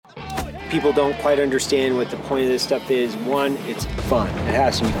people don't quite understand what the point of this stuff is. One, it's fun. It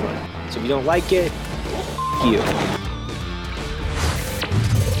has to be fun. So if you don't like it, you.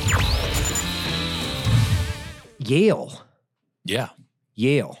 Yale. Yeah.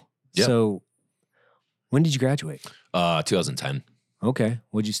 Yale. Yep. So when did you graduate? 2010. Okay.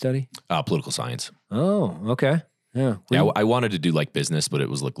 What'd you study? Political science. Oh, okay. Yeah. Yeah, I wanted to do like business, but it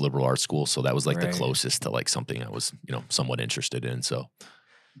was like liberal arts school. So that was like Right. the closest to like something I was, somewhat interested in. So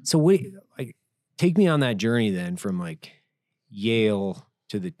like, take me on that journey then from like Yale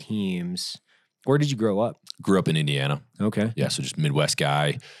to the teams. Where did you grow up? grew up in Indiana. Okay. Yeah. So just Midwest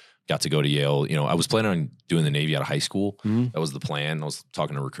guy. Got to go to Yale. I was planning on doing the Navy out of high school. Mm-hmm. That was the plan. I was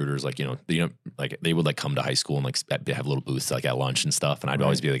talking to recruiters, like, like they would like come to high school and like they have little booths like at lunch and stuff. And I'd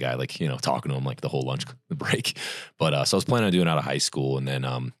always be the guy, like, talking to them like the whole lunch break. But so I was planning on doing it out of high school, and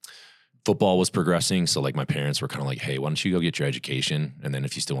then football was progressing. So like my parents were kind of like, hey, why don't you go get your education? And then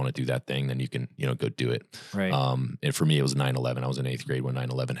if you still want to do that thing, then you can, go do it. Right. And for me, it was 9/11. I was in 8th grade when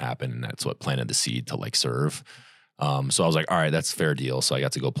 9/11 happened, and that's what planted the seed to like serve. So I was like, all right, that's a fair deal. So I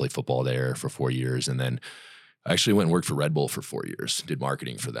got to go play football there for 4 years. And then I actually went and worked for Red Bull for 4 years, did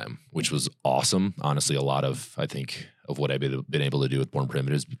marketing for them, which was awesome. Honestly, a lot of, I think, of what I've been able to do with Born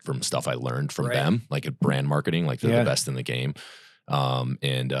Primitives from stuff I learned from them, like at brand marketing, like they're the best in the game. So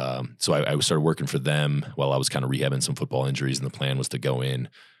I started working for them while I was kind of rehabbing some football injuries. And the plan was to go in,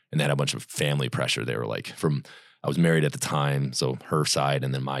 and they had a bunch of family pressure. They were like, I was married at the time, so her side,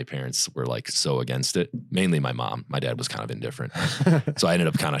 and then my parents were like so against it. Mainly my mom. My dad was kind of indifferent. So I ended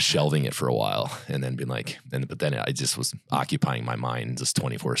up kind of shelving it for a while, and then being like, but then I just was occupying my mind just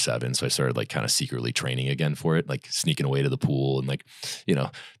 24/7. So I started like kind of secretly training again for it, like sneaking away to the pool and like,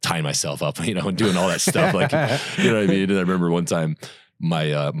 tying myself up, and doing all that stuff. Like, you know what I mean? And I remember one time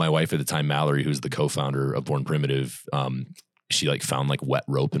my wife at the time, Mallory, who's the co-founder of Born Primitive, she like found like wet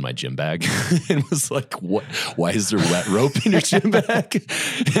rope in my gym bag and was like, "What? Why is there wet rope in your gym bag?"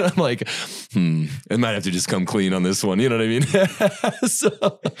 And I'm like, I might have to just come clean on this one. You know what I mean?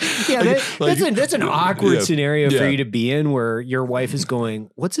 That's an awkward scenario for you to be in, where your wife is going,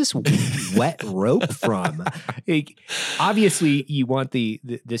 "What's this wet rope from?" Like, obviously, you want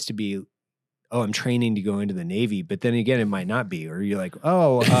this to be, oh, I'm training to go into the Navy, but then again, it might not be. Or you're like,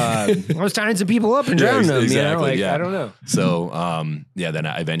 I was tying some people up and drowning them. Exactly, I don't know. So, then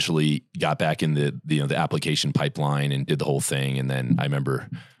I eventually got back in the application pipeline and did the whole thing. And then I remember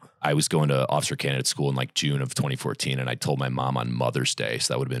I was going to officer candidate school in like June of 2014, and I told my mom on Mother's Day,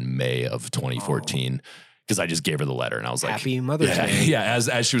 so that would have been May of 2014. Because I just gave her the letter, and I was like, "Happy Mother's Day!" Yeah,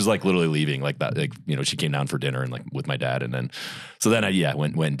 as she was like literally leaving, like that, like she came down for dinner and like with my dad, and then I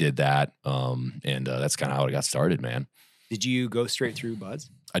went and did that, and that's kind of how it got started, man. Did you go straight through buds?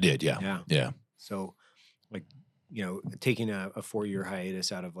 I did, yeah. So, like, taking a 4-year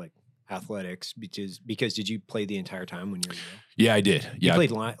hiatus out of like athletics, because did you play the entire time when you were young? Yeah, I did. Yeah, you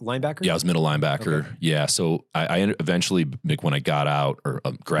played linebacker? Yeah, I was middle linebacker. Okay. Yeah, so I eventually, when I got out or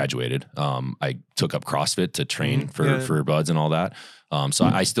graduated, I took up CrossFit to train for buds and all that. So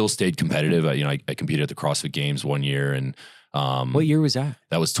I still stayed competitive. I competed at the CrossFit Games 1 year, and what year was that?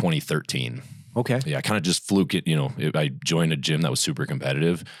 That was 2013. Okay. Yeah, I kind of just fluke it. I joined a gym that was super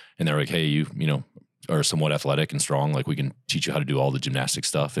competitive, and they were like, "Hey, you are somewhat athletic and strong. Like, we can teach you how to do all the gymnastic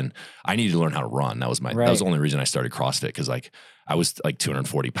stuff." And I needed to learn how to run. That was that was the only reason I started CrossFit, because like I was like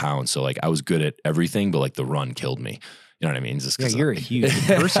 240 pounds. So like I was good at everything, but like the run killed me. You know what I mean? Just you're a huge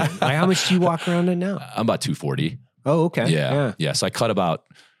person. Like, how much do you walk around at now? I'm about 240. Oh, okay. Yeah. So I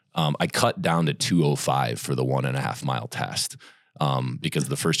cut down to 205 for the 1.5 mile test. Because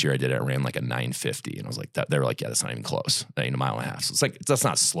the first year I did it, I ran like a 950, and I was like, they were like, yeah, that's not even close. A mile and a half. So it's like, that's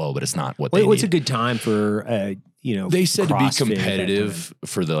not slow, but it's not what they what's need. A good time for, they said CrossFit, to be competitive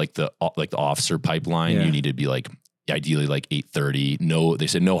for the officer pipeline. You need to be like, ideally like 8:30. No, they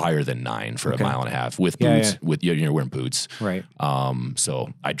said no higher than 9 for a mile and a half with boots, with you're wearing boots. Right.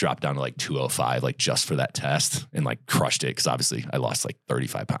 So I dropped down to like 205, like just for that test, and like crushed it. Cause obviously I lost like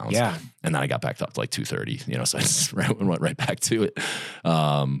 35 pounds. Yeah. And then I got back up to like 230, so I just went right back to it.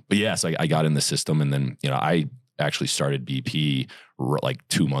 But yeah, so I got in the system, and then, I actually started BP like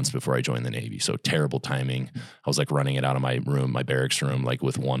 2 months before I joined the Navy. So terrible timing. I was like running it out of my room, my barracks room, like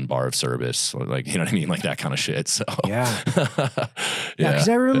with 1 bar of service, like, you know what I mean? Like that kind of shit. So yeah. Cause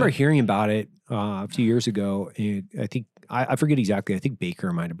I remember hearing about it a few years ago, and I think, I forget exactly. I think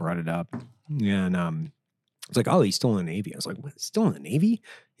Baker might've brought it up, and it's like, oh, he's still in the Navy. I was like, what? Still in the Navy?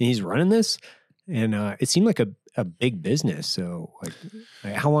 And he's running this? And it seemed like a big business. So like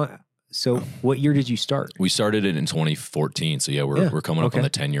how long? So what year did you start? We started it in 2014. So yeah, we're coming up on the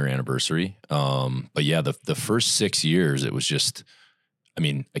 10-year anniversary. But yeah, the first 6 years, it was just,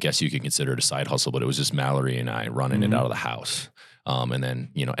 mean, I guess you could consider it a side hustle, but it was just Mallory and I running it out of the house. And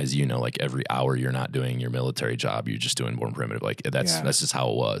then, you know, as you know, like every hour you're not doing your military job, you're just doing Born Primitive. Like that's just how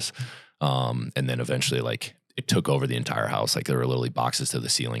it was. And then eventually like it took over the entire house. Like there were literally boxes to the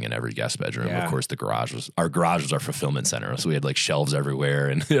ceiling in every guest bedroom. Of course, our garage was our fulfillment center. So we had like shelves everywhere.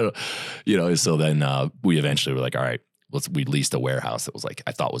 And, so then we eventually were like, all right, we leased a warehouse that was like,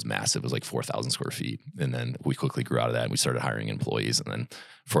 I thought was massive. It was like 4,000 square feet. And then we quickly grew out of that and we started hiring employees. And then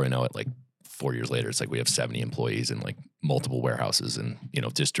before I know it, like 4 years later, it's like we have 70 employees and like multiple warehouses and,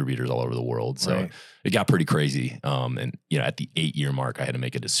 distributors all over the world. So it got pretty crazy. And, at the 8-year mark, I had to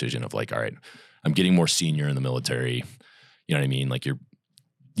make a decision of like, all right, I'm getting more senior in the military. You know what I mean? Like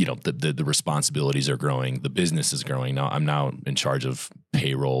the responsibilities are growing. The business is growing. Now I'm now in charge of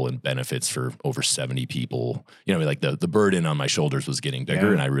payroll and benefits for over 70 people. Like the burden on my shoulders was getting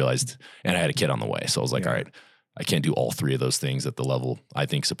bigger and I realized, and I had a kid on the way. So I was like, all right, I can't do all 3 of those things at the level I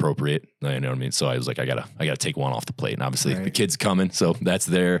think is appropriate. You know what I mean? So I was like, I gotta take one off the plate. And obviously the kid's coming. So that's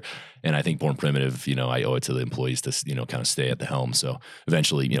there. And I think Born Primitive, I owe it to the employees to, kind of stay at the helm. So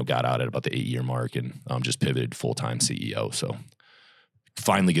eventually, got out at about the 8-year mark and just pivoted full-time CEO. So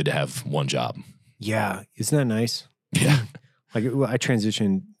finally good to have one job. Yeah. Isn't that nice? Yeah. Like I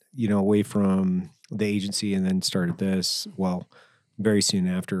transitioned, away from the agency and then started this. Well, very soon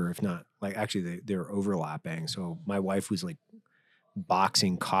after, if not, like actually they're overlapping. So my wife was like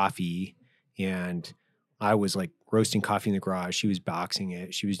boxing coffee and I was like roasting coffee in the garage. She was boxing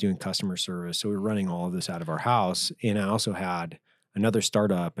it. She was doing customer service. So we were running all of this out of our house. And I also had another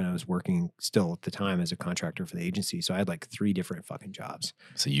startup and I was working still at the time as a contractor for the agency. So I had like 3 different fucking jobs.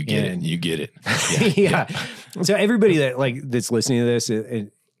 So you get it. You get it. Yeah. So everybody that's listening to this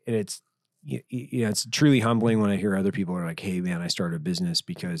and it's, it's truly humbling when I hear other people are like, hey man, I started a business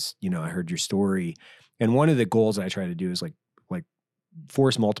because, I heard your story. And one of the goals I try to do is like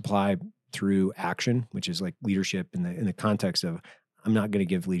force multiply through action, which is like leadership in the context of, I'm not going to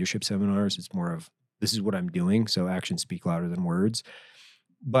give leadership seminars. It's more of, this is what I'm doing. So actions speak louder than words,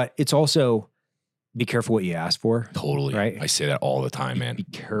 but it's also be careful what you ask for. Totally. Right. I say that all the time, man. Be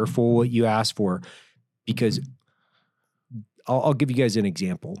careful what you ask for because I'll give you guys an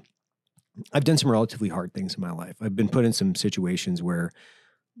example. I've done some relatively hard things in my life. I've been put in some situations where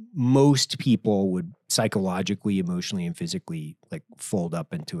most people would psychologically, emotionally, and physically like fold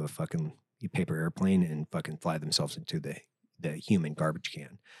up into a fucking paper airplane and fucking fly themselves into the human garbage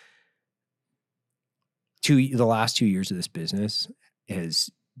can. The last 2 years of this business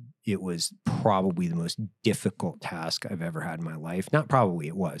it was probably the most difficult task I've ever had in my life. Not probably,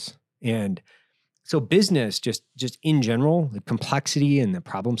 it was. And so business, just in general, the complexity and the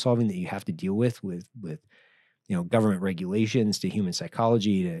problem solving that you have to deal with government regulations to human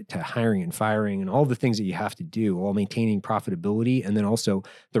psychology to hiring and firing and all the things that you have to do while maintaining profitability. And then also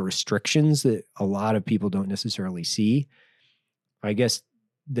the restrictions that a lot of people don't necessarily see. I guess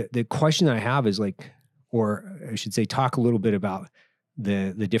the question that I have is like, or I should say, talk a little bit about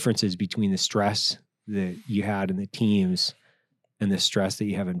the differences between the stress that you had in the teams and the stress that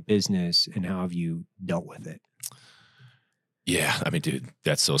you have in business and how have you dealt with it? Yeah. I mean, dude,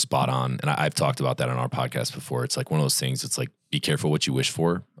 that's so spot on. And I've talked about that on our podcast before. It's like one of those things. It's like, be careful what you wish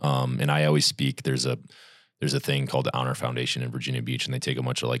for. And I always speak, there's a thing called the Honor Foundation in Virginia Beach, and they take a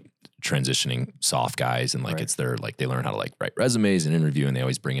bunch of like transitioning soft guys and like, it's their, like, they learn how to like write resumes and interview. And they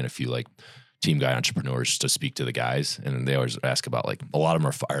always bring in a few like team guy entrepreneurs to speak to the guys. And they always ask about like, a lot of them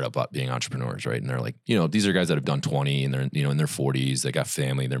are fired up about being entrepreneurs. Right. And they're like, these are guys that have done 20 and they're, in their 40s, they got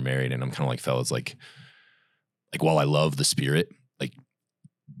family, they're married. And I'm kind of like, fellas, like while I love the spirit, like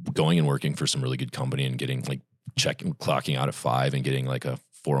going and working for some really good company and getting like clocking out at 5 and getting like a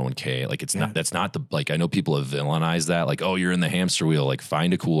 401k, like it's not, that's not the, like, I know people have villainized that, like, oh, you're in the hamster wheel, like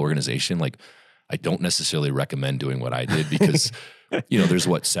find a cool organization. Like, I don't necessarily recommend doing what I did because, there's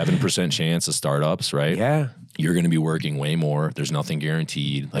 7% chance of startups, right? Yeah. You're going to be working way more. There's nothing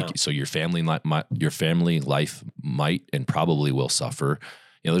guaranteed. Like, so your family life might and probably will suffer.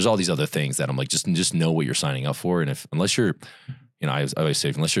 There's all these other things that I'm like, just know what you're signing up for. And unless you're, I always say,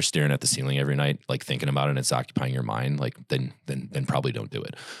 unless you're staring at the ceiling every night, like thinking about it and it's occupying your mind, like then probably don't do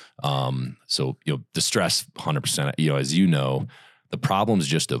it. So, the stress 100%, as the problems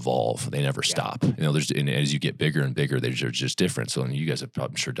just evolve. They never stop. And as you get bigger and bigger, they're just different. So, and you guys have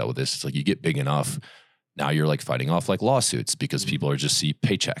probably sure dealt with this. It's like you get big enough, now you're like fighting off like lawsuits because people are just see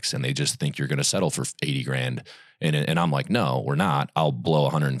paychecks and they just think you're going to settle for 80 grand. And I'm like, no, we're not. I'll blow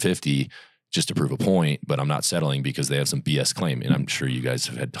 150 just to prove a point, but I'm not settling because they have some BS claim. And I'm sure you guys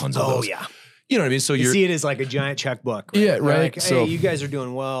have had tons of those. Oh yeah. You know what I mean? So you see it as like a giant checkbook. Right? Yeah. Right. Like, hey, you guys are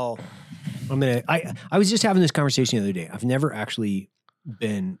doing well. I was just having this conversation the other day. I've never actually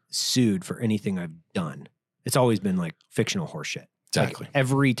been sued for anything I've done. It's always been like fictional horseshit. Exactly. Like,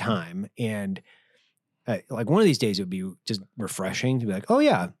 every time. And like one of these days it would be just refreshing to be like, oh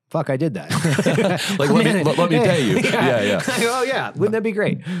yeah, fuck, I did that. Like, let me pay you. Yeah. Oh yeah. Wouldn't that be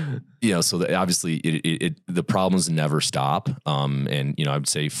great? So obviously the problems never stop. And I would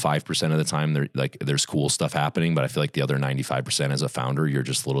say 5% of the time there's cool stuff happening, but I feel like the other 95% as a founder, you're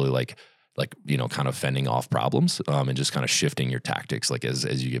just literally like, kind of fending off problems, and just kind of shifting your tactics, like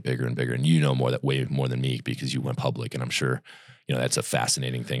as you get bigger and bigger, and way more than me because you went public, and I'm sure, that's a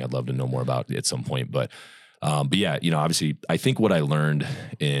fascinating thing. I'd love to know more about at some point, but yeah, obviously I think what I learned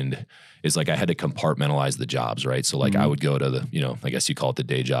is like I had to compartmentalize the jobs, right? So like I would go to the, I guess you call it the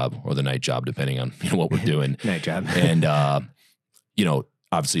day job or the night job, depending on what we're doing. Night job. And,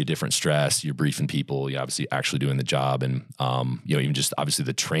 obviously a different stress, you're briefing people, you're obviously actually doing the job. And, even just obviously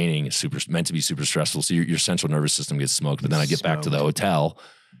the training is meant to be super stressful. So your central nervous system gets smoked, but then I get back to the hotel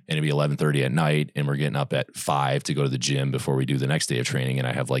and it'd be 11:30 at night and we're getting up at 5 to go to the gym before we do the next day of training. And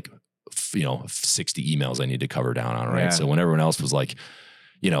I have like, 60 emails I need to cover down on. Right. Yeah. So when everyone else was like,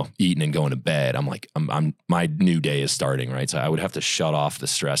 eating and going to bed, I'm like, my new day is starting, right? So I would have to shut off the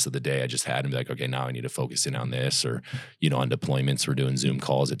stress of the day I just had and be like, okay, now I need to focus in on this, or, on deployments. We're doing Zoom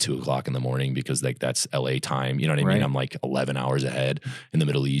calls at 2:00 in the morning because like that's LA time. You know what I mean? I'm like 11 hours ahead in the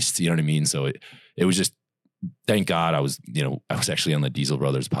Middle East. You know what I mean? So it was just, thank God I was actually on the Diesel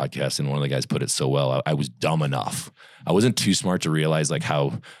Brothers podcast, and one of the guys put it so well. I was dumb enough. I wasn't too smart to realize like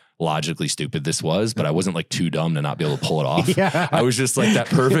how logically stupid this was, but I wasn't like too dumb to not be able to pull it off. Yeah. I was just like that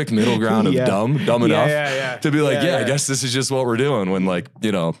perfect middle ground of dumb enough to be like, I guess this is just what we're doing. When like,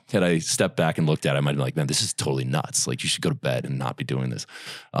 had I stepped back and looked at it, I might be like, man, this is totally nuts. Like you should go to bed and not be doing this.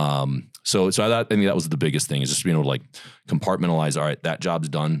 So I thought, that was the biggest thing, is just being able to like compartmentalize. All right, that job's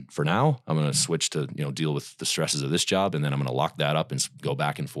done for now. I'm going to switch to, deal with the stresses of this job. And then I'm going to lock that up and go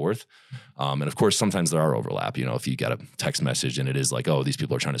back and forth. And of course, sometimes there are overlap, if you get a text message and it is like, oh, these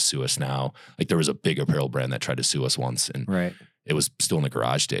people are trying to sue us now. Like there was a big apparel brand that tried to sue us once, and it was still in the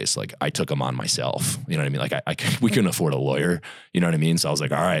garage days. Like I took them on myself, you know what I mean? Like we couldn't afford a lawyer, you know what I mean? So I was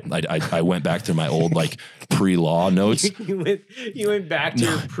like, all right, I went back to my old like pre-law notes. you went back to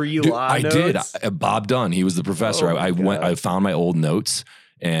your pre-law notes? I did. Bob Dunn, he was the professor. I found my old notes,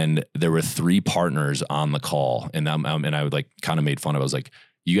 and there were 3 partners on the call, and I would like kind of made fun of it. I was like,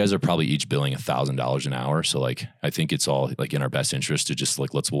 you guys are probably each billing $1,000 an hour. So like, I think it's all like in our best interest to just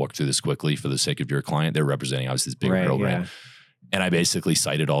like, let's walk through this quickly for the sake of your client. They're representing obviously this big apparel brand. And I basically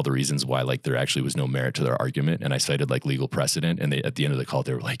cited all the reasons why like there actually was no merit to their argument. And I cited like legal precedent. And at the end of the call,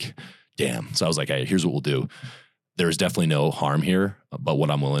 they were like, damn. So I was like, hey, here's what we'll do. There's definitely no harm here, but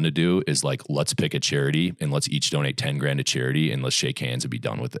what I'm willing to do is like, let's pick a charity and let's each donate 10 grand to charity and let's shake hands and be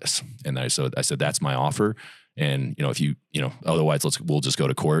done with this. And I said, that's my offer. And, if you, otherwise we'll just go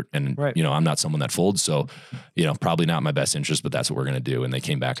to court, and, I'm not someone that folds. So, probably not my best interest, but that's what we're going to do. And they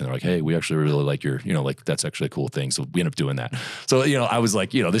came back and they're like, hey, we actually really like your, like that's actually a cool thing. So we end up doing that. So, I was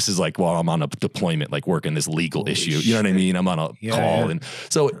like, this is like, while I'm on a deployment, like working this legal issue, you know what I mean? I'm on a call. And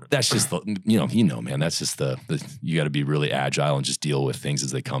so that's just the, man, that's just the you got to be really agile and just deal with things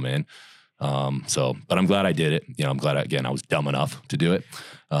as they come in. But I'm glad I did it. I'm glad, I was dumb enough to do it.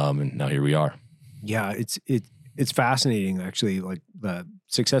 And now here we are. Yeah, it's fascinating actually, like the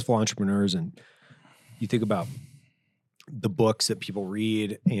successful entrepreneurs, and you think about the books that people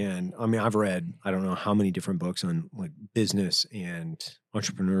read. And I mean, I've read, I don't know how many different books on like business and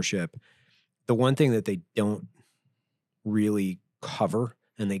entrepreneurship. The one thing that they don't really cover,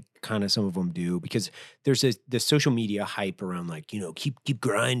 and they kind of, some of them do, because there's this social media hype around like, keep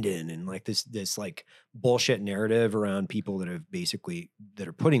grinding, and like this like bullshit narrative around people that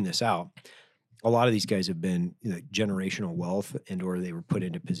are putting this out. A lot of these guys have been generational wealth, and or they were put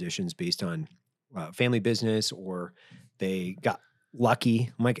into positions based on family business, or they got lucky.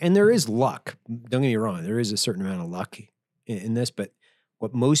 I'm like, and there is luck. Don't get me wrong. There is a certain amount of luck in this, but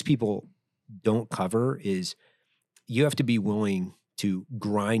what most people don't cover is you have to be willing to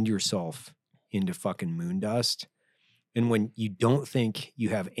grind yourself into fucking moon dust. And when you don't think you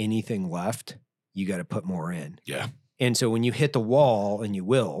have anything left, you got to put more in. Yeah. And so when you hit the wall, and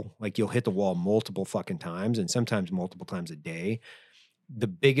you'll hit the wall multiple fucking times, and sometimes multiple times a day. The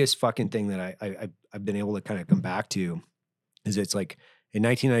biggest fucking thing that I've been able to kind of come back to is it's like in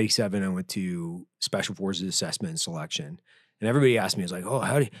 1997, I went to Special Forces Assessment and Selection, and everybody asked me, I was like,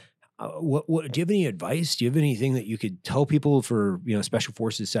 oh, what do you have any advice? Do you have anything that you could tell people for, Special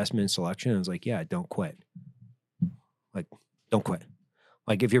Forces Assessment and Selection? I was like, yeah, don't quit. Like, don't quit.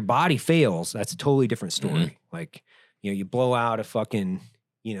 Like if your body fails, that's a totally different story. Mm-hmm. Like, you blow out a fucking,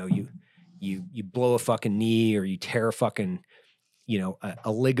 you blow a fucking knee, or you tear a fucking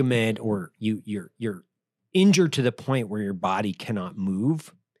a ligament, or you're injured to the point where your body cannot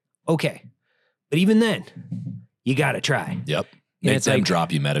move. Okay. But even then, you got to try. Yep. Make them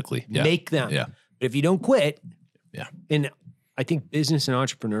drop you medically. Yeah. Make them. Yeah. But if you don't quit. Yeah. And I think business and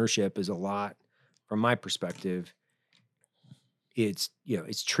entrepreneurship is a lot, from my perspective, it's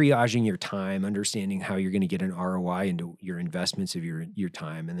triaging your time, understanding how you're going to get an ROI into your investments of your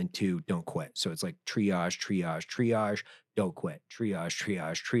time. And then 2, don't quit. So it's like triage, don't quit.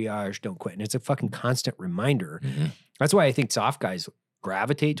 Triage, don't quit. And it's a fucking constant reminder. Mm-hmm. That's why I think soft guys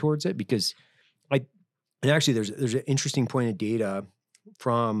gravitate towards it, because and actually there's an interesting point of data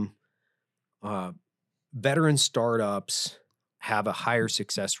from veteran startups have a higher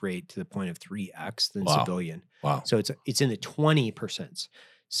success rate to the point of 3x than civilian. Wow. So it's in the 20%.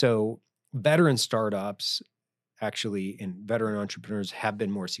 So veteran startups actually, and veteran entrepreneurs have been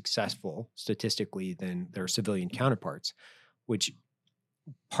more successful statistically than their civilian counterparts, which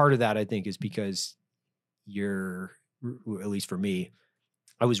part of that I think is because at least for me,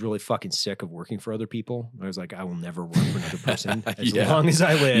 I was really fucking sick of working for other people. I was like, I will never work for another person as long as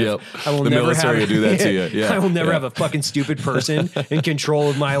I live. Yep. I will the never military will do that to you. Yeah. I will never have a fucking stupid person in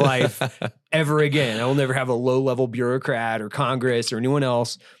control of my life ever again. I will never have a low-level bureaucrat or Congress or anyone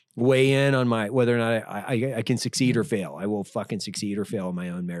else weigh in on whether or not I can succeed or fail. I will fucking succeed or fail on my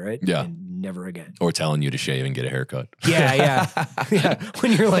own merit. Yeah. And never again. Or telling you to shave and get a haircut. Yeah.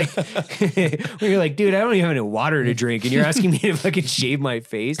 When you're like, dude, I don't even have any water to drink, and you're asking me to fucking shave my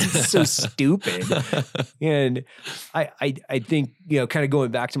face. It's so stupid. And I think, kind of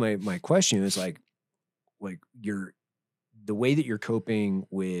going back to my question is like the way that you're coping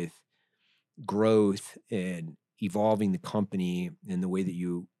with growth and evolving the company, and the way that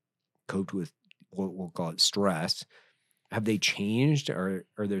you coped with what we'll call it stress, have they changed? Or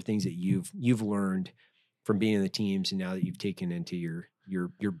are there things that you've learned from being in the teams and now that you've taken into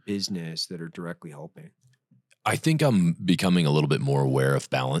your business that are directly helping? I think I'm becoming a little bit more aware of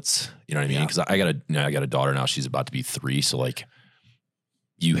balance. You know what I mean? Because I got a daughter now. She's about to be 3. So like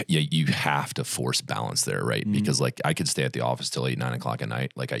you have to force balance there, right? Mm-hmm. Because like I could stay at the office till 8, 9 o'clock at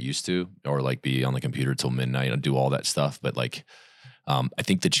night, like I used to, or like be on the computer till midnight and do all that stuff. But like, I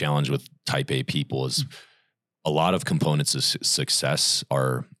think the challenge with type A people is a lot of components of success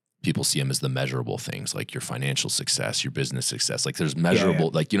are, people see them as the measurable things, like your financial success, your business success. Like there's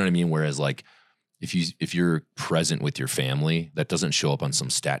measurable, like, you know what I mean? Whereas like, if you're present with your family, that doesn't show up on some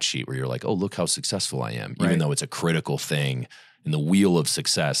stat sheet where you're like, oh, look how successful I am, even though it's a critical thing in the wheel of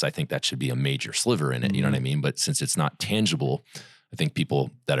success. I think that should be a major sliver in it. Mm-hmm. You know what I mean? But since it's not tangible, I think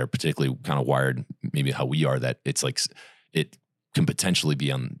people that are particularly kind of wired, maybe how we are, that it's like, it can potentially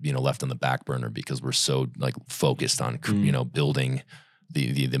be on, left on the back burner because we're so like focused on, building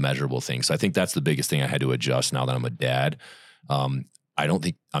the measurable things. So I think that's the biggest thing I had to adjust now that I'm a dad. I don't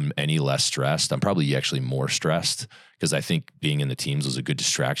think I'm any less stressed. I'm probably actually more stressed because I think being in the teams was a good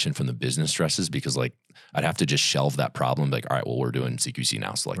distraction from the business stresses, because like I'd have to just shelve that problem. Like, all right, well, we're doing CQC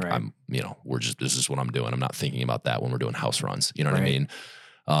now. So like this is what I'm doing. I'm not thinking about that when we're doing house runs. You know what I mean?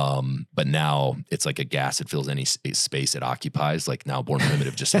 But now it's like a gas. It fills any space it occupies. Like now Born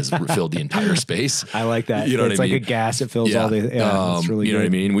Primitive just has filled the entire space. I like that. You know it's what I mean? Like a gas. It fills all the, it's really you know what I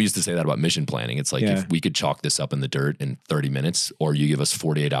mean? We used to say that about mission planning. It's like, if we could chalk this up in the dirt in 30 minutes, or you give us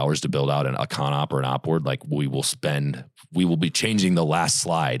 48 hours to build out a con op or an op board, like we will be changing the last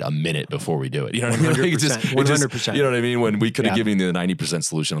slide a minute before we do it. You know what I mean? 100%. You know what I mean? When we could have given you the 90%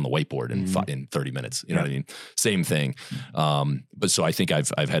 solution on the whiteboard in 30 minutes, you know what I mean? Same thing. But so I think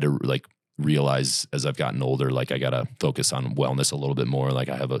I've had to like realize as I've gotten older, like I got to focus on wellness a little bit more. Like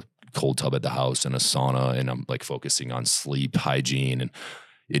I have a cold tub at the house and a sauna, and I'm like focusing on sleep, hygiene, and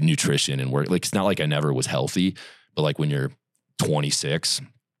nutrition and work. Like, it's not like I never was healthy, but like when you're 26,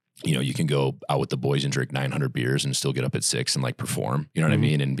 you can go out with the boys and drink 900 beers and still get up at 6 and like perform, you know what I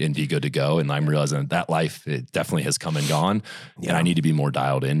mean? And be good to go. And I'm realizing that life, it definitely has come and gone, and I need to be more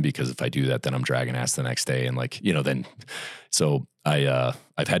dialed in, because if I do that, then I'm dragging ass the next day. And like, then, so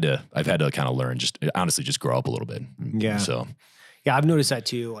I've had to kind of learn, just honestly, just grow up a little bit. Yeah. So, yeah, I've noticed that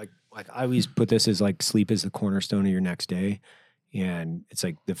too. Like I always put this as like sleep is the cornerstone of your next day. And it's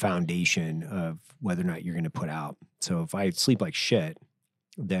like the foundation of whether or not you're going to put out. So if I sleep like shit,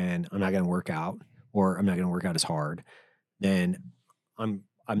 then I'm not going to work out, or I'm not going to work out as hard. Then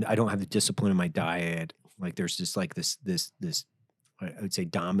I don't have the discipline in my diet. Like there's just like this I would say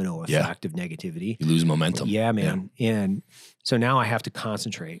domino effect of negativity. You lose momentum. Yeah, man. Yeah. And so now I have to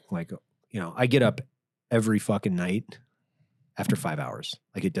concentrate. Like, I get up every fucking night after 5 hours.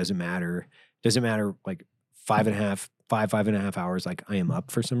 Like it doesn't matter. Like 5.5 hours. Like I am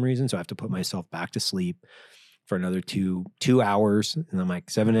up for some reason. So I have to put myself back to sleep. for another 2 hours. And I'm like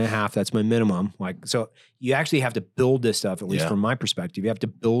 7.5, that's my minimum. Like, so you actually have to build this stuff, at least from my perspective. You have to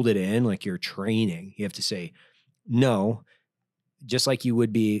build it in like you're training. You have to say, no, just like you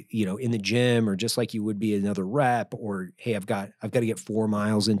would be, in the gym, or just like you would be another rep, or, hey, I've got to get 4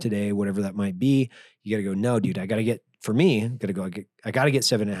 miles in today, whatever that might be. You got to go, no, dude, I got to get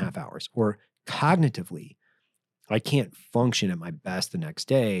 7.5 hours. Or cognitively, I can't function at my best the next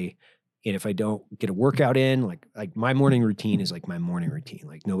day. And if I don't get a workout in, like my morning routine is like my morning routine.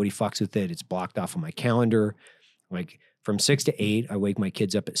 Like nobody fucks with it. It's blocked off on my calendar. Like from 6 to 8, I wake my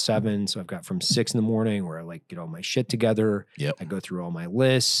kids up at 7. So I've got from 6 in the morning where I like get all my shit together. Yep. I go through all my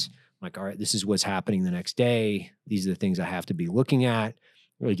lists. I'm like, all right, this is what's happening the next day. These are the things I have to be looking at.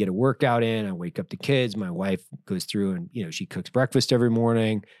 Really get a workout in. I wake up the kids. My wife goes through and, she cooks breakfast every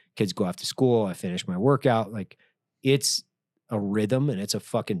morning. Kids go off to school. I finish my workout. Like it's a rhythm, and it's a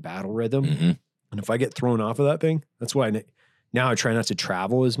fucking battle rhythm. Mm-hmm. And if I get thrown off of that thing, that's why now I try not to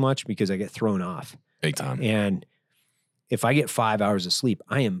travel as much, because I get thrown off. Big time. And if I get 5 hours of sleep,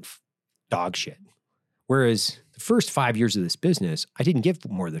 I am dog shit. Whereas the first 5 years of this business, I didn't get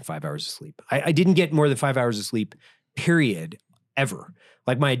more than 5 hours of sleep. I didn't get more than 5 hours of sleep, period, ever.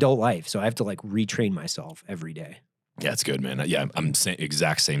 Like my adult life. So I have to like retrain myself every day. Yeah, it's good, man. Yeah, I'm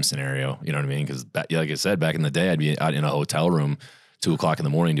exact same scenario. You know what I mean? Because like I said, back in the day, I'd be out in a hotel room 2:00 in the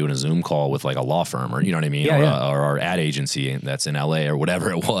morning doing a Zoom call with like a law firm, or you know what I mean, or our ad agency that's in LA or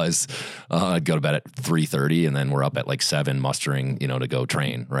whatever it was. I'd go to bed at 3:30, and then we're up at like 7 mustering, to go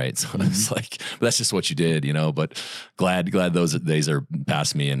train, right? So it's like, but that's just what you did, But glad those days are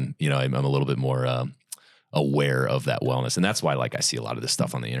past me, and I'm a little bit more aware of that wellness. And that's why like I see a lot of this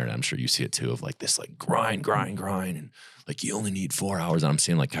stuff on the internet. I'm sure you see it too, of like this like grind, and like you only need 4 hours. And I'm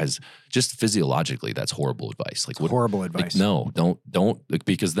saying like, guys, just physiologically, that's horrible advice. Like horrible advice. Like, no, don't like,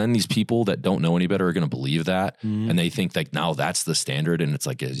 because then these people that don't know any better are going to believe that. And they think like now that's the standard. And it's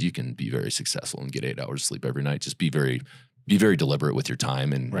like, as you can be very successful and get 8 hours of sleep every night, just be very deliberate with your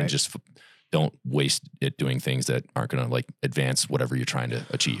time, and just don't waste it doing things that aren't going to like advance whatever you're trying to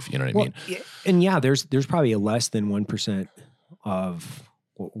achieve. You know what I mean? And there's probably a less than 1% of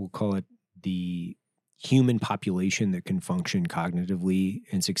what we'll call it the human population that can function cognitively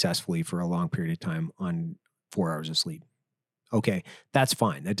and successfully for a long period of time on 4 hours of sleep. Okay, that's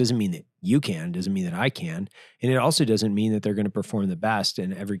fine. That doesn't mean that you can, doesn't mean that I can. And it also doesn't mean that they're going to perform the best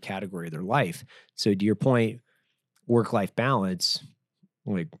in every category of their life. So to your point, work-life balance,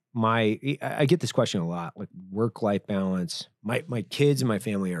 like I get this question a lot, like work-life balance. My kids and my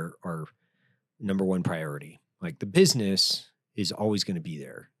family are number one priority. Like the business is always going to be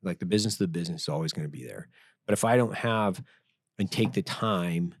there. Like the business of the business is always going to be there. But if I don't have and take the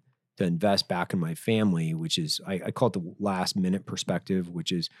time to invest back in my family, which is, I call it the last minute perspective,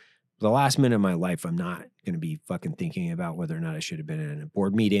 which is the last minute of my life, I'm not going to be fucking thinking about whether or not I should have been in a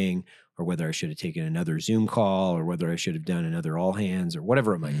board meeting, or whether I should have taken another Zoom call, or whether I should have done another all hands, or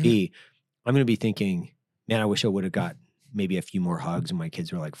whatever it might be. I'm going to be thinking, man, I wish I would have got maybe a few more hugs when my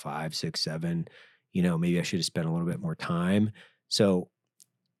kids were like 5, 6, 7. Maybe I should have spent a little bit more time. So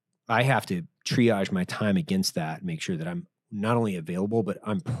I have to triage my time against that, make sure that I'm not only available, but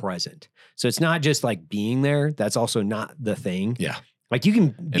I'm present. So it's not just like being there. That's also not the thing. Yeah. Like you can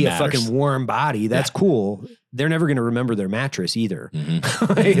be a fucking warm body. That's cool. They're never going to remember their mattress either.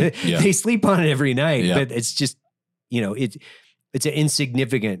 They sleep on it every night, but it's just, it's an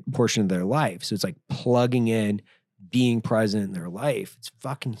insignificant portion of their life. So it's like plugging in, being present in their life. It's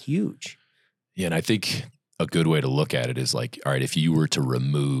fucking huge. Yeah. And I think a good way to look at it is like, all right, if you were to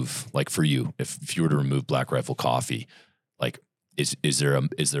remove, like for you, if you were to remove Black Rifle Coffee, like, is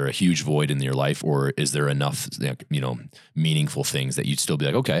there a huge void in your life, or is there enough, meaningful things that you'd still be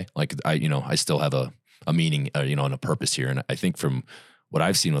like, okay, like I still have a meaning, and a purpose here. And I think from what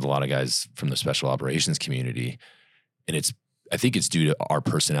I've seen with a lot of guys from the special operations community, and I think it's due to our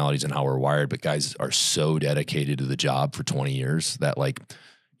personalities and how we're wired, but guys are so dedicated to the job for 20 years that like,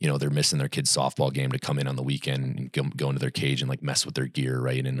 they're missing their kid's softball game to come in on the weekend and go into their cage and like mess with their gear,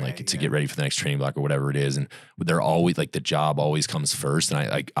 right? And like to get ready for the next training block or whatever it is. And they're always like, the job always comes first.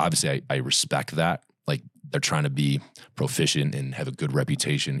 And I respect that. Like they're trying to be proficient and have a good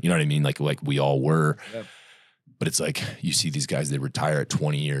reputation. You know what I mean? Like we all were. Yep. But it's like, you see these guys, they retire at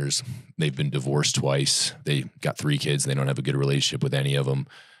 20 years. They've been divorced twice. They got 3 kids. They don't have a good relationship with any of them.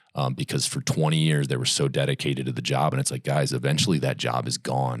 Because for 20 years, they were so dedicated to the job. And it's like, guys, eventually that job is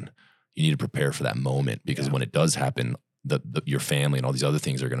gone. You need to prepare for that moment, because when it does happen, your family and all these other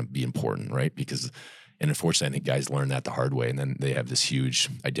things are going to be important, right? And unfortunately, I think guys learn that the hard way, and then they have this huge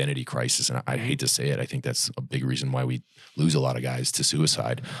identity crisis. And I hate to say it, I think that's a big reason why we lose a lot of guys to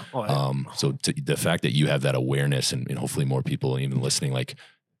suicide. So the fact that you have that awareness, and hopefully more people even listening, like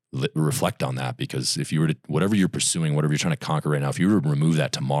reflect on that, because if you were to, whatever you're pursuing, whatever you're trying to conquer right now, if you were to remove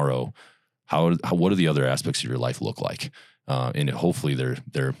that tomorrow, what do the other aspects of your life look like? And hopefully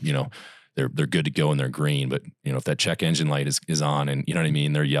they're good to go and they're green, but if that check engine light is on and you know what I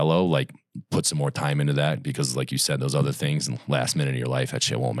mean, they're yellow, like put some more time into that, because like you said, those other things in the last minute of your life, that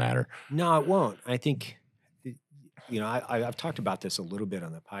shit won't matter. No, it won't. I think, I've talked about this a little bit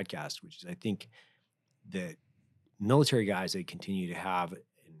on the podcast, which is I think that military guys, they continue to have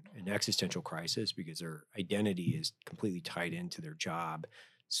an existential crisis because their identity is completely tied into their job.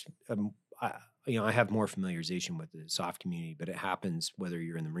 I have more familiarization with the soft community, but it happens whether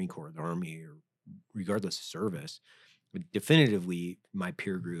you're in the Marine Corps, the Army, or regardless of service. But definitively, my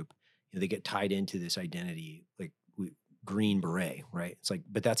peer group, they get tied into this identity, like Green Beret, right? It's like,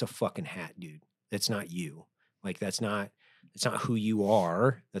 but that's a fucking hat, dude. That's not you. Like it's not who you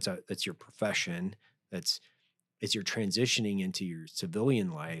are. That's your profession. As you're transitioning into your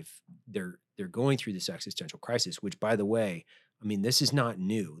civilian life, they're going through this existential crisis, which, by the way, I mean, this is not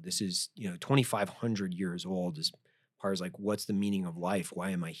new. This is, 2,500 years old as far as like, what's the meaning of life?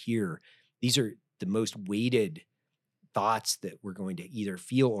 Why am I here? These are the most weighted thoughts that we're going to either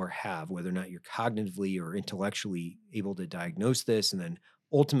feel or have, whether or not you're cognitively or intellectually able to diagnose this and then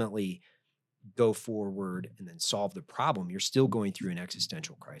ultimately go forward and then solve the problem. You're still going through an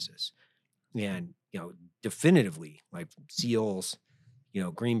existential crisis. And, definitively, like SEALs,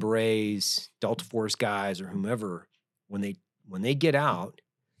 Green Berets, Delta Force guys, or whomever, when they get out,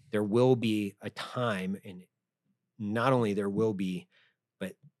 there will be a time, and not only there will be,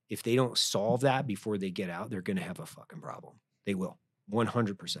 but if they don't solve that before they get out, they're going to have a fucking problem. They will,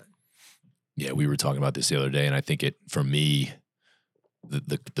 100%. Yeah, we were talking about this the other day, and I think for me,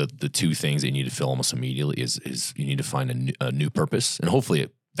 the two things that you need to fill almost immediately is you need to find a new purpose, and hopefully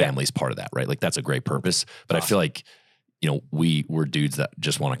family's part of that, right? Like that's a great purpose, but awesome. I feel like we're dudes that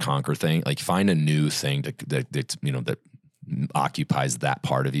just want to conquer thing. Like find a new thing that occupies that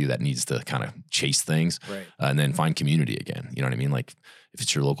part of you that needs to kind of chase things, right? And then find community again. You know what I mean? Like if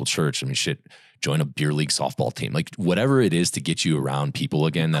it's your local church, I mean, shit, join a beer league softball team, like whatever it is to get you around people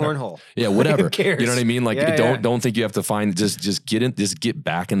again. Cornhole. Whatever. Who cares? You know what I mean? Like don't think you have to find, just get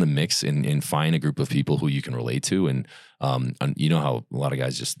back in the mix and find a group of people who you can relate to. And you know how a lot of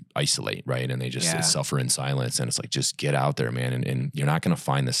guys just isolate, right? And they just suffer in silence, and it's like, just get out there, man. And you're not going to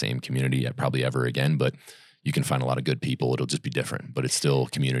find the same community probably ever again, but you can find a lot of good people. It'll just be different, but it's still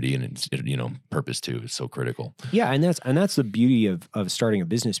community, and it's, purpose too is so critical. Yeah. And that's the beauty of starting a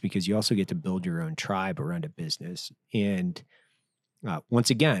business, because you also get to build your own tribe around a business. And once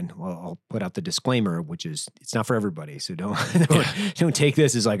again, I'll put out the disclaimer, which is it's not for everybody. So don't take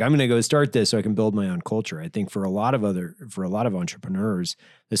this as like, I'm going to go start this so I can build my own culture. I think for a lot of entrepreneurs,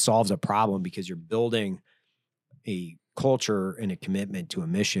 this solves a problem, because you're building a culture and a commitment to a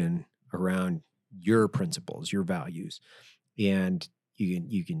mission around your principles, your values, and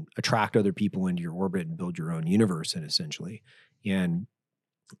you can attract other people into your orbit and build your own universe, and essentially, and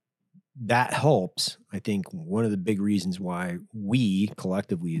that helps. I think one of the big reasons why we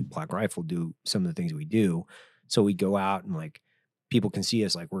collectively at Black Rifle do some of the things we do, so we go out and like people can see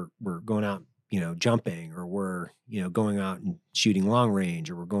us, like we're going out, jumping, or we're, going out and shooting long range,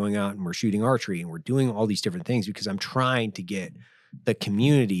 or we're going out and we're shooting archery, and we're doing all these different things, because I'm trying to get the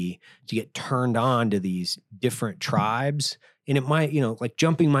community to get turned on to these different tribes. And it might, like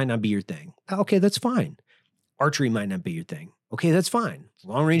jumping might not be your thing. Okay, that's fine. Archery might not be your thing. Okay, that's fine.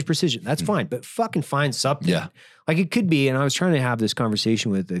 Long range precision, that's fine. But fucking find something. Yeah. Like it could be, and I was trying to have this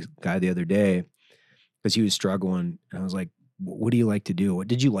conversation with the guy the other day because he was struggling. And I was like, what do you like to do? What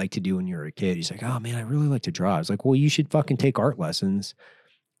did you like to do when you were a kid? He's like, oh man, I really like to draw. I was like, well, you should fucking take art lessons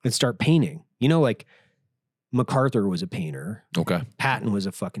and start painting. Like MacArthur was a painter. Okay. Patton was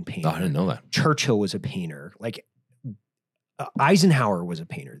a fucking painter. Oh, I didn't know that. Churchill was a painter. Like Eisenhower was a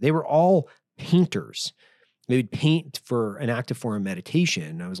painter. They were all painters. They would paint for an active form of meditation.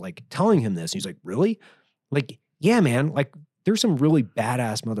 And I was like telling him this. And he's like, really? Like, yeah, man. Like there's some really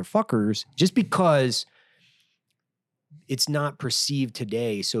badass motherfuckers. Just because it's not perceived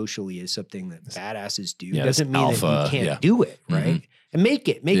today socially as something that badasses do doesn't mean alpha, that you can't do it, right? Mm-hmm. And make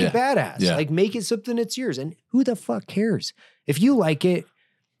it badass. Yeah. Like make it something that's yours. And who the fuck cares? If you like it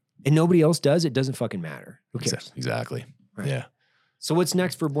and nobody else does, it doesn't fucking matter. Who cares? Exactly. Right. Yeah. So what's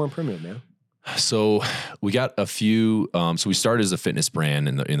next for Born Primitive, man? So we got a few. So we started as a fitness brand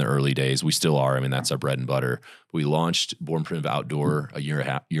in the early days. We still are. I mean, that's our bread and butter. We launched Born Primitive Outdoor a year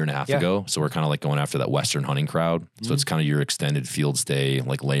and a half ago. So we're kind of like going after that Western hunting crowd. So it's kind of your extended field stay,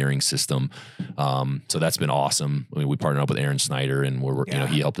 like layering system. So that's been awesome. I mean, we partnered up with Aaron Snyder, and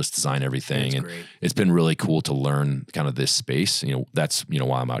he helped us design everything. And great. It's been really cool to learn kind of this space. That's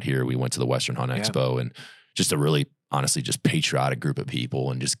why I'm out here. We went to the Western Hunt Expo, and just a really, honestly, just patriotic group of people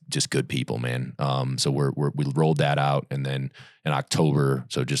and just good people, man. So we rolled that out, and then in October,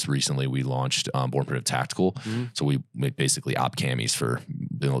 so just recently, we launched Born Primitive Tactical. So we made basically op camis for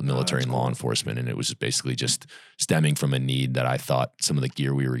military and law enforcement, and it was basically just stemming from a need that I thought some of the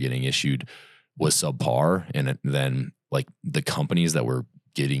gear we were getting issued was subpar, and then like the companies that were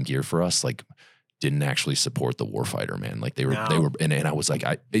getting gear for us, like, didn't actually support the warfighter, man. Like they were, and I was like,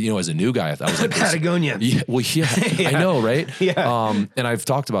 as a new guy, I was like, Patagonia. Yeah, well, yeah, I know, right? Yeah. And I've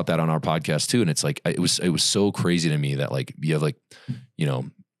talked about that on our podcast too. And it's like, it was so crazy to me that like, you have like,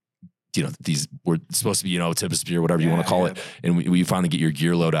 these were supposed to be, tip of spear, whatever you want to call it. And we finally get your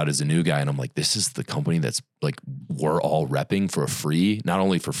gear load out as a new guy. And I'm like, this is the company that's like, we're all repping for free, not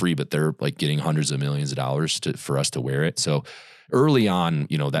only for free, but they're like getting hundreds of millions of dollars for us to wear it. So early on,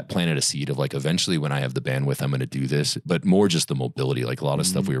 that planted a seed of like, eventually when I have the bandwidth, I'm going to do this, but more just the mobility, like a lot of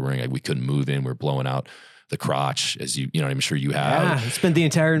stuff we were wearing, like we couldn't move in, we're blowing out the crotch, as I'm sure you have. Yeah, I spent the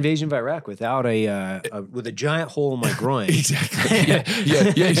entire invasion of Iraq without with a giant hole in my groin. Exactly.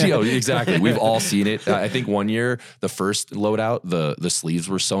 Yeah, exactly. We've all seen it. I think one year, the first loadout, the sleeves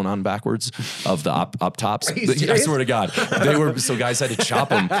were sewn on backwards of the up tops. I swear to God, so guys had to chop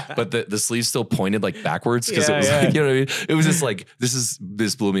them, but the sleeves still pointed like backwards because it was like, what I mean? It was just like,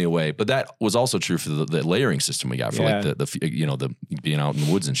 this blew me away. But that was also true for the layering system we got for like the being out in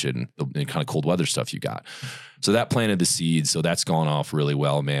the woods and shit and the kind of cold weather stuff you got. So that planted the seeds. So that's gone off really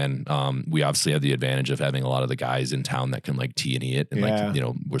well, man. We obviously have the advantage of having a lot of the guys in town that can like T&E it. And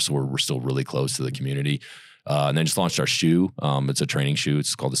we're still really close to the community. And then just launched our shoe. It's a training shoe.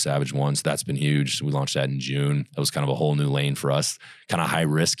 It's called the Savage One. So that's been huge. So we launched that in June. That was kind of a whole new lane for us. Kind of high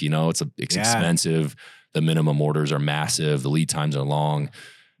risk, it's expensive. The minimum orders are massive. The lead times are long.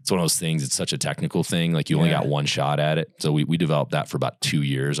 It's one of those things. It's such a technical thing. Like you only got one shot at it. So we developed that for about 2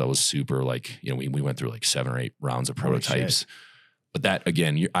 years. I was super like, we went through like 7 or 8 rounds of prototypes. But that,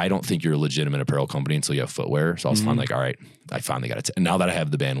 again, I don't think you're a legitimate apparel company until you have footwear. So I was finally like, all right, I finally got to, now that I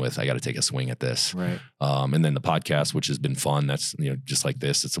have the bandwidth, I got to take a swing at this. Right. And then the podcast, which has been fun. That's, just like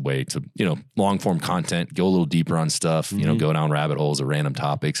this, it's a way to, long form content, go a little deeper on stuff, go down rabbit holes of random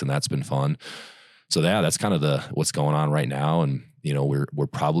topics. And that's been fun. So yeah, that's kind of what's going on right now. And, we're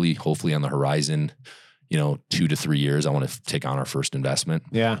probably hopefully on the horizon, 2 to 3 years. I want to take on our first investment.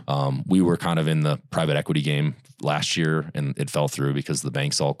 Yeah. We were kind of in the private equity game last year and it fell through because the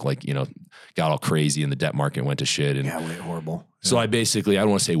banks all got all crazy and the debt market went to shit. And went horrible. So I don't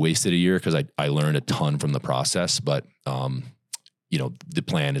want to say wasted a year because I learned a ton from the process, but, the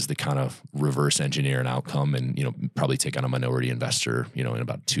plan is to kind of reverse engineer an outcome and, probably take on a minority investor, in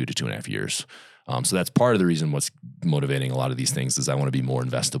about 2 to 2.5 years. So that's part of the reason what's motivating a lot of these things is I want to be more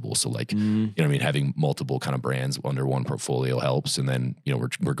investable. So like, having multiple kind of brands under one portfolio helps. And then,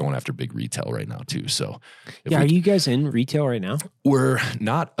 we're going after big retail right now too. So are you guys in retail right now? We're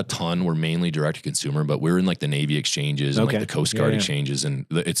not a ton. We're mainly direct to consumer, but we're in like the Navy exchanges and like the Coast Guard exchanges and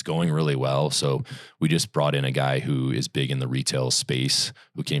it's going really well. So we just brought in a guy who is big in the retail space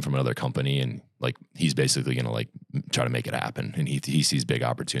who came from another company and like, he's basically going to like try to make it happen. And he sees big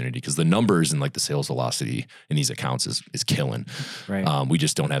opportunity because the numbers and like the sales velocity in these accounts is killing. Right. We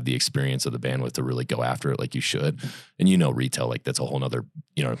just don't have the experience of the bandwidth to really go after it like you should. And retail, like that's a whole nother,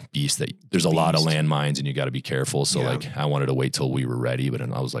 beast that there's a lot of landmines and you got to be careful. So like I wanted to wait till we were ready, but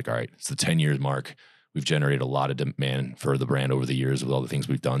then I was like, all right, it's the 10 years mark. We've generated a lot of demand for the brand over the years with all the things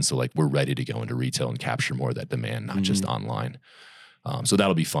we've done. So like we're ready to go into retail and capture more of that demand, not just online. So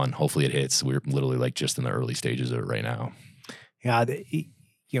that'll be fun. Hopefully it hits. We're literally like just in the early stages of it right now. Yeah.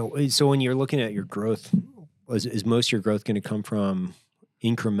 So when you're looking at your growth, is most of your growth going to come from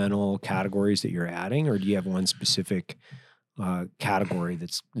incremental categories that you're adding, or do you have one specific category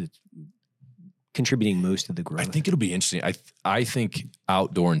that's contributing most of the growth? I think it'll be interesting. I think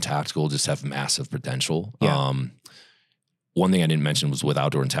outdoor and tactical just have massive potential. Yeah. One thing I didn't mention was with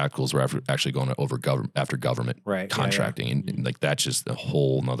outdoor and tacticals, we're actually going after government contracting. And like, that's just a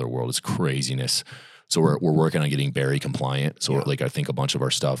whole nother world. It's craziness. So we're working on getting Berry compliant. So like, I think a bunch of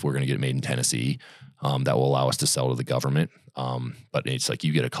our stuff, we're going to get it made in Tennessee. That will allow us to sell to the government. But it's like,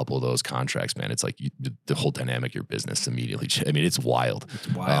 you get a couple of those contracts, man. It's like the whole dynamic of your business immediately. I mean, it's wild. It's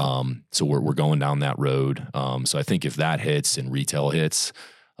wild. So we're going down that road. So I think if that hits and retail hits,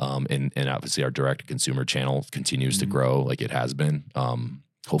 And obviously our direct consumer channel continues to grow like it has been.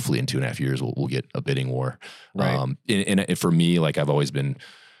 Hopefully in 2.5 years, we'll get a bidding war. Right. And for me, like I've always been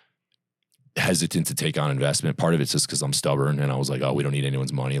hesitant to take on investment. Part of it's just because I'm stubborn and I was like, oh, we don't need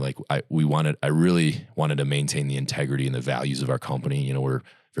anyone's money. Like I really wanted to maintain the integrity and the values of our company. You know, we're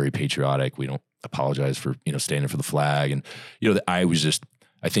very patriotic. We don't apologize for, you know, standing for the flag. And, you know,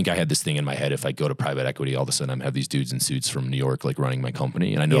 I think I had this thing in my head. If I go to private equity, all of a sudden I have these dudes in suits from New York, like running my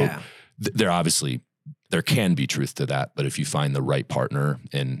company. And I know there can be truth to that, but if you find the right partner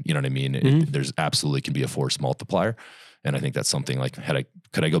and you know what I mean, there's absolutely can be a force multiplier. And I think that's something like,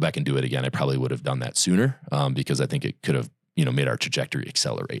 could I go back and do it again? I probably would have done that sooner because I think it could have, you know, made our trajectory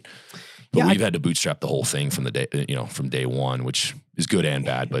accelerate. But we've had to bootstrap the whole thing from day one, which is good and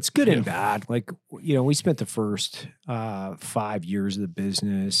bad. But it's good and bad. Like, you know, we spent the first 5 years of the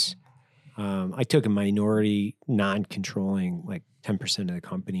business. I took a minority, non-controlling, like 10% of the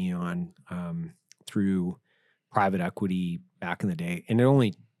company on through private equity back in the day, and it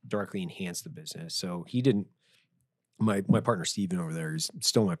only directly enhanced the business. So he didn't. My partner Steven over there is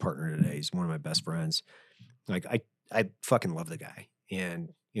still my partner today. He's one of my best friends. Like I fucking love the guy, and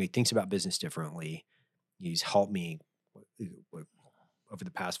you know, he thinks about business differently. He's helped me over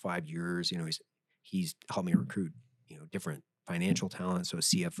the past 5 years. You know, he's helped me recruit, you know, different financial talent, so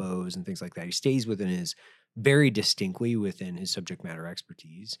CFOs and things like that. He stays very distinctly within his subject matter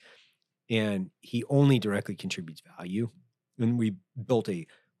expertise, and he only directly contributes value. And we built a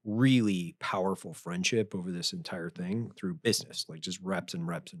really powerful friendship over this entire thing through business, like just reps and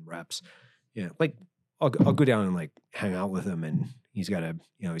reps and reps. You know, like I'll go down and like hang out with him, and he's got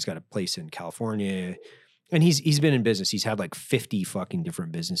a place in California, and he's been in business. He's had like 50 fucking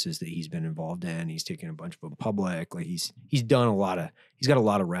different businesses that he's been involved in. He's taken a bunch of them public. Like he's got a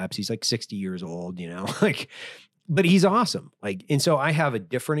lot of reps. He's like 60 years old, you know, like, but he's awesome. Like, and so I have a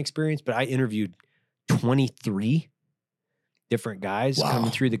different experience, but I interviewed 23 different guys coming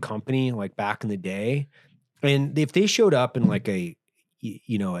through the company, like back in the day. And if they showed up in like an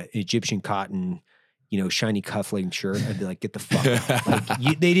Egyptian cotton, you know, shiny cufflink shirt, I'd be like, get the fuck out. Like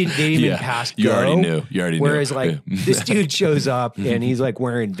they didn't even pass go. You already knew. Whereas like this dude shows up and he's like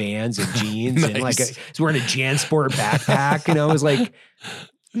wearing Vans and jeans and like he's wearing a JanSport backpack. And I was like,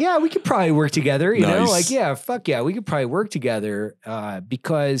 yeah, we could probably work together. You know, like, yeah, fuck yeah, we could probably work together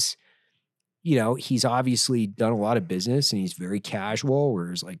because, you know, he's obviously done a lot of business and he's very casual.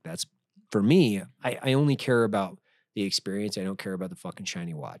 Whereas like that's for me, I only care about the experience. I don't care about the fucking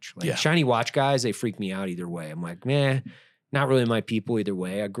shiny watch. Like shiny watch guys, they freak me out either way. I'm like, not really my people either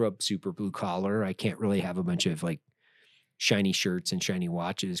way. I grew up super blue collar. I can't really have a bunch of like shiny shirts and shiny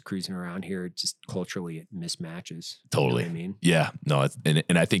watches cruising around here. It just culturally it mismatches. Totally. You know what I mean? Yeah. No,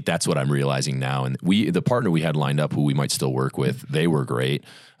 and I think that's what I'm realizing now. And the partner we had lined up who we might still work with, they were great.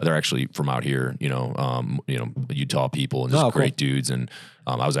 They're actually from out here, Utah people and just great dudes. And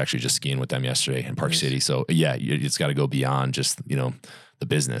I was actually just skiing with them yesterday in Park City. So yeah, it's got to go beyond just, you know, the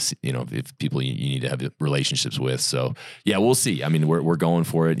business, you know, if people you need to have relationships with. So yeah, we'll see. I mean, we're going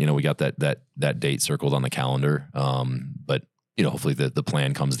for it. You know, we got that date circled on the calendar. But you know, hopefully the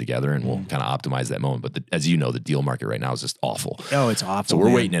plan comes together and we'll kind of optimize that moment. But as you know, the deal market right now is just awful. Oh, it's awful. So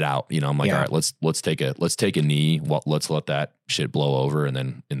we're waiting it out. You know, I'm like, all right, let's take a knee. Let's let that shit blow over. And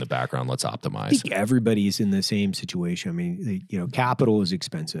then in the background, let's optimize. I think everybody's in the same situation. I mean, you know, capital is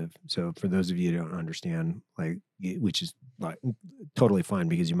expensive. So for those of you who don't understand, like, which is like totally fine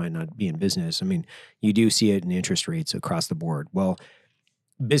because you might not be in business. I mean, you do see it in interest rates across the board. Well,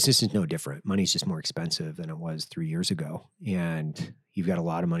 business is no different. Money's just more expensive than it was 3 years ago. And you've got a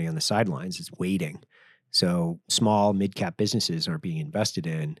lot of money on the sidelines. It's waiting. So small, mid-cap businesses aren't being invested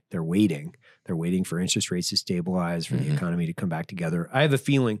in. They're waiting. They're waiting for interest rates to stabilize, for the economy to come back together. I have a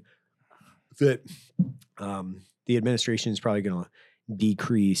feeling that the administration is probably going to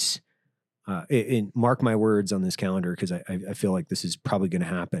decrease, and mark my words on this calendar, because I feel like this is probably going to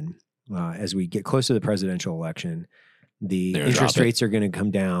happen as we get close to the presidential election. The interest rates are going to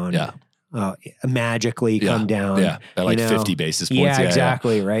come down. Yeah. Magically come down. Yeah. By like 50 basis points. Yeah,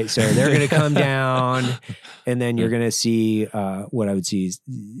 exactly. Right. So they're going to come down, and then you're going to see what I would see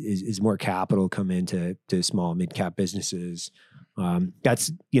is more capital come into small mid-cap businesses.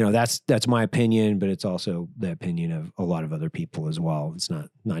 That's my opinion, but it's also the opinion of a lot of other people as well. It's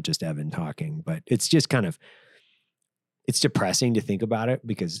not just Evan talking, but it's just kind of, it's depressing to think about it,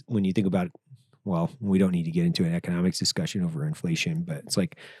 because when you think about it, well, we don't need to get into an economics discussion over inflation, but it's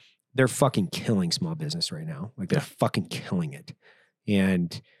like they're fucking killing small business right now. Like they're fucking killing it.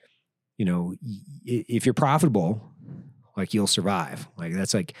 And, you know, if you're profitable, like you'll survive. Like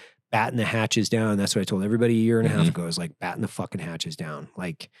that's like batten the hatches down. That's what I told everybody a year and a half ago, is like, batten the fucking hatches down.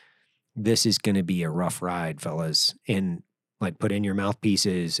 Like, this is going to be a rough ride, fellas. And like, put in your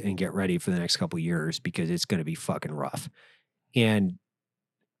mouthpieces and get ready for the next couple of years, because it's going to be fucking rough. And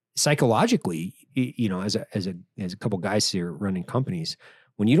psychologically, you know, as a couple guys here running companies,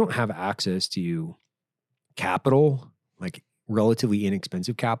 when you don't have access to capital, like relatively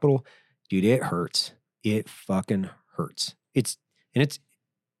inexpensive capital, dude, it hurts. It fucking hurts. It's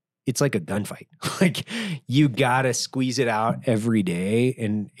like a gunfight. Like, you gotta squeeze it out every day,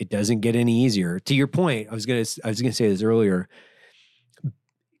 and it doesn't get any easier. To your point, I was gonna say this earlier.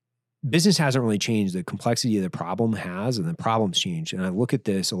 Business hasn't really changed. The complexity of the problem has, and the problem's changed. And I look at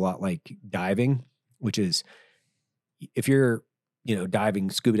this a lot like diving, which is, if you're, you know,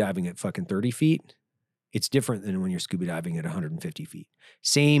 scuba diving at fucking 30 feet, it's different than when you're scuba diving at 150 feet.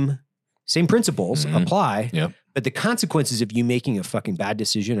 Same principles apply, but the consequences of you making a fucking bad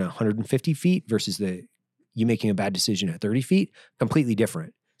decision at 150 feet versus you making a bad decision at 30 feet, completely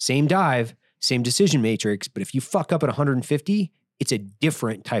different. Same dive, same decision matrix, but if you fuck up at 150, it's a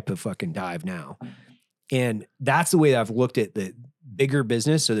different type of fucking dive now. And that's the way that I've looked at the bigger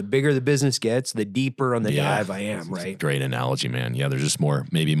business. So the bigger the business gets, the deeper on the dive I am, right? Great analogy, man. Yeah, there's just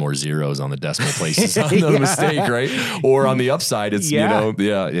maybe more zeros on the decimal places on the mistake, right? Or on the upside, it's, you know,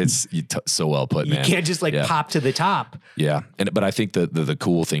 it's so well put, man. You can't just like pop to the top. Yeah. But I think the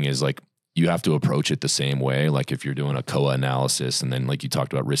cool thing is, like, you have to approach it the same way. Like, if you're doing a COA analysis, and then like you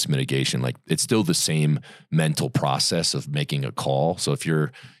talked about risk mitigation, like, it's still the same mental process of making a call. So if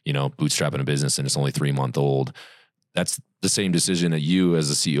you're, you know, bootstrapping a business and it's only 3 months old, that's the same decision that you as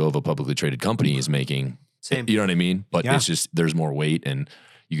the CEO of a publicly traded company is making. Same. You know what I mean? But it's just, there's more weight, and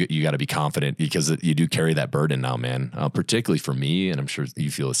you got to be confident, because you do carry that burden now, man. Particularly for me, and I'm sure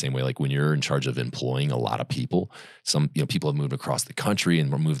you feel the same way. Like, when you're in charge of employing a lot of people, people have moved across the country and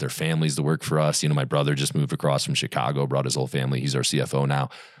moved their families to work for us. You know, my brother just moved across from Chicago, brought his whole family. He's our CFO now.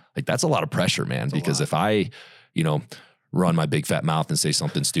 Like, that's a lot of pressure, man. Because if I, you know, run my big fat mouth and say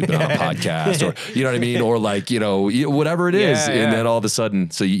something stupid on a podcast, or, you know what I mean? Or like, you know, whatever it is. And then all of a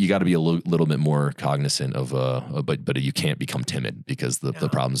sudden, so you got to be a little bit more cognizant of, but you can't become timid, because the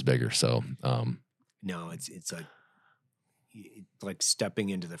problem's bigger. So, no, it's like stepping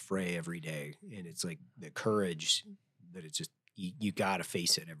into the fray every day. And it's like the courage that it's just, you got to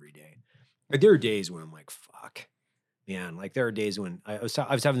face it every day. Like, there are days when I'm like, fuck, man. Like, there are days when I was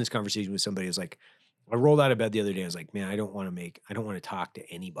having this conversation with somebody who's like, I rolled out of bed the other day. I was like, man, I don't want to talk to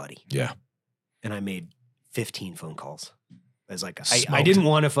anybody. Yeah. And I made 15 phone calls. I was like, I didn't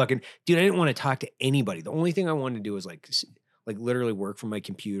want to I didn't want to talk to anybody. The only thing I wanted to do was like literally work from my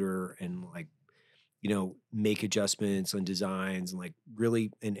computer and like, you know, make adjustments on designs, and like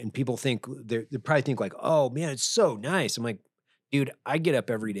really, and people think, they probably think like, oh man, it's so nice. I'm like, dude, I get up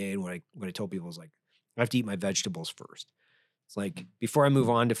every day, and what I tell people is like, I have to eat my vegetables first. It's like, before I move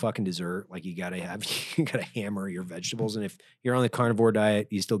on to fucking dessert, like, you gotta hammer your vegetables. And if you're on the carnivore diet,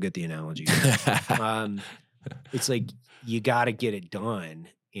 you still get the analogy. It's like, you gotta get it done,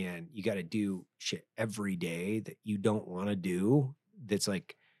 and you gotta do shit every day that you don't want to do. That's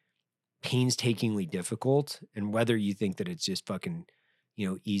like painstakingly difficult. And whether you think that it's just fucking, you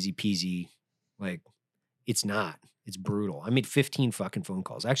know, easy peasy, like, it's not. It's brutal. I made 15 fucking phone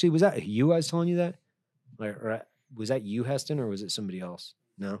calls. Actually, was that you? I was telling you that? Or was that you, Heston, or was it somebody else?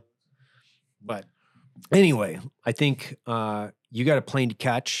 No. But anyway, I think you got a plane to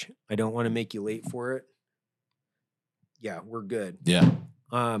catch. I don't want to make you late for it. Yeah, we're good. Yeah.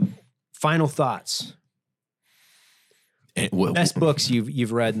 Final thoughts. Best books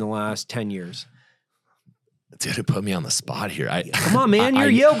you've read in the last 10 years. Dude, it put me on the spot here. Come on, man. You're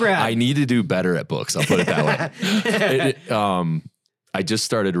a Yale grad. I need to do better at books. I'll put it that way. I just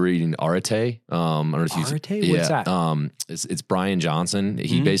started reading Arete. Arete? What's that? It's Brian Johnson.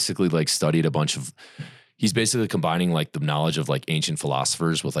 He basically like studied a bunch of, he's basically combining like the knowledge of like ancient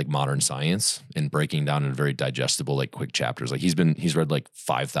philosophers with like modern science and breaking down in very digestible, like quick chapters. Like he's read like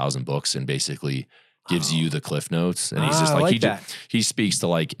 5,000 books and basically gives you the cliff notes. And he's just like, he speaks to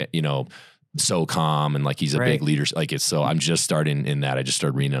like, you know, so calm, and like he's a big leader. Like it's so, I'm just starting in that. I just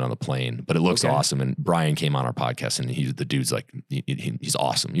started reading it on the plane, but it looks awesome. And Brian came on our podcast, and the dude's like, he's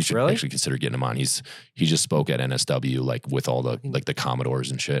awesome. You should actually consider getting him on. He just spoke at NSW, like with all the like the Commodores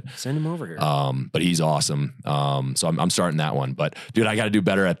and shit. Send him over here. But he's awesome. So I'm starting that one. But dude, I got to do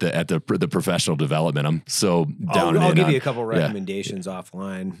better at the professional development. I'm so down. I'll give you a couple recommendations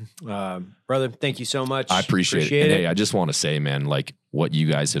offline. Brother, thank you so much. I appreciate it. And hey, I just want to say, man, like what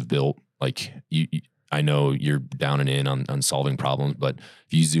you guys have built. Like I know you're down and in on solving problems, but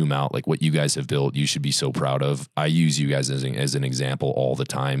if you zoom out, like what you guys have built, you should be so proud of. I use you guys as an example all the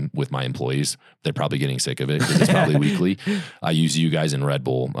time with my employees. They're probably getting sick of it because it's probably weekly. I use you guys in Red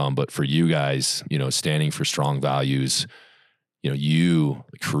Bull. But for you guys, standing for strong values, you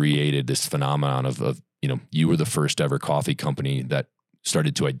created this phenomenon of you were the first ever coffee company that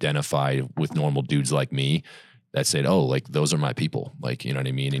started to identify with normal dudes like me that said, oh, like those are my people. Like, you know what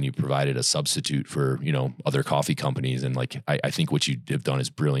I mean? And you provided a substitute for, other coffee companies. And like, I think what you have done is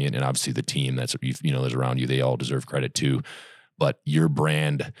brilliant. And obviously the team that's around you, they all deserve credit too. But your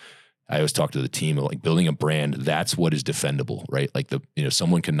brand, I always talk to the team of like building a brand. That's what is defendable, right? Like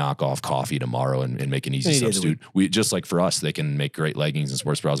someone can knock off coffee tomorrow and make an easy substitute. We just like for us, they can make great leggings and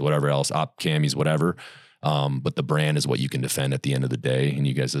sports bras, whatever else, op camis, whatever. But the brand is what you can defend at the end of the day. And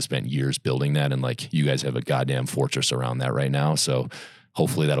you guys have spent years building that. And like, you guys have a goddamn fortress around that right now. So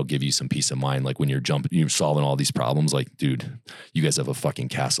hopefully that'll give you some peace of mind. Like when you're solving all these problems, like, dude, you guys have a fucking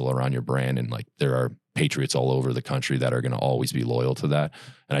castle around your brand. And like, there are patriots all over the country that are going to always be loyal to that.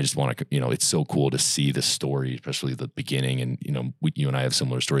 And I just want to, it's so cool to see the story, especially the beginning. And, you and I have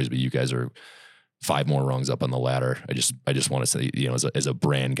similar stories, but you guys are 5 more rungs up on the ladder. I just want to say, as a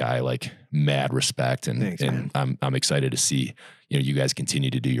brand guy, like mad respect. And, thanks, and I'm excited to see, you guys continue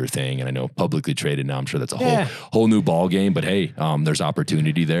to do your thing. And I know publicly traded now, I'm sure that's a whole new ball game, but hey, there's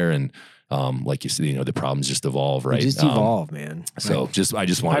opportunity there. And, like you said, the problems just evolve, right? Just evolve, man. So I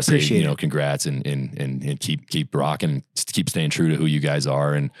just want to say, congrats and keep rocking, keep staying true to who you guys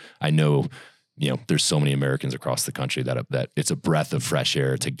are. And I know, there's so many Americans across the country that it's a breath of fresh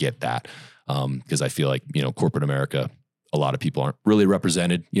air to get that. Because I feel like, corporate America, a lot of people aren't really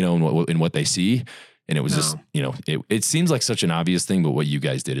represented, in what they see. And it was just, it seems like such an obvious thing, but what you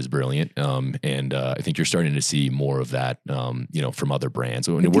guys did is brilliant. And I think you're starting to see more of that, from other brands.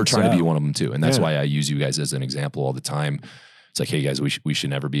 And we're trying to be one of them too. And that's why I use you guys as an example all the time. It's like, hey guys, we should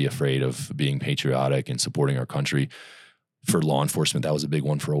never be afraid of being patriotic and supporting our country. For law enforcement, that was a big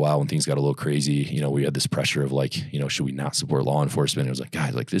one for a while when things got a little crazy. We had this pressure of like, should we not support law enforcement? It was like,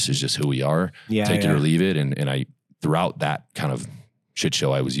 guys, like this is just who we are. Take it or leave it. And I, throughout that kind of shit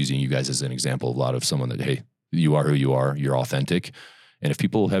show, I was using you guys as an example, a lot of someone that, hey, you are who you are, you're authentic. And if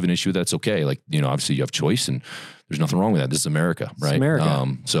people have an issue, that's okay. Like, obviously you have choice and there's nothing wrong with that. This is America, right? It's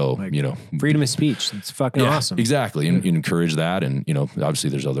America. So, like, freedom of speech. It's fucking awesome. Exactly. And encourage that. And,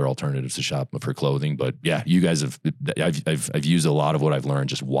 obviously there's other alternatives to shop for clothing, but yeah, you guys I've used a lot of what I've learned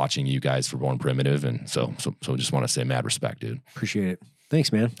just watching you guys for Born Primitive. And so just want to say mad respect, dude. Appreciate it.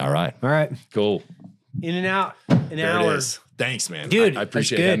 Thanks, man. All right. Cool. In and out. An there hour. It is. Thanks, man. Dude, I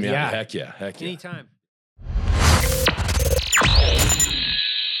appreciate having me on. Heck yeah. Anytime.